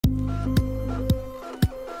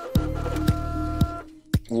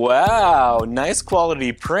Wow, nice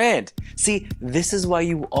quality print. See, this is why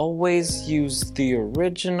you always use the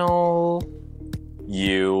original.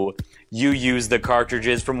 You used the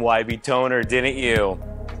cartridges from YB Toner, didn't you?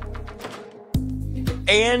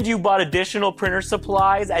 And you bought additional printer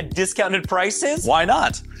supplies at discounted prices? Why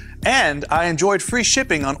not? And I enjoyed free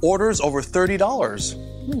shipping on orders over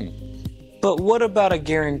 $30. But what about a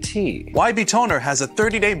guarantee? YB Toner has a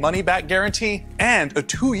 30-day money-back guarantee and a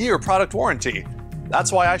 2-year product warranty.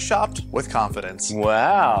 That's why I shopped with confidence.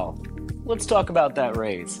 Wow. Let's talk about that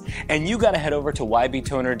raise. And you gotta head over to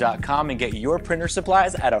ybtoner.com and get your printer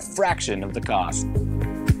supplies at a fraction of the cost.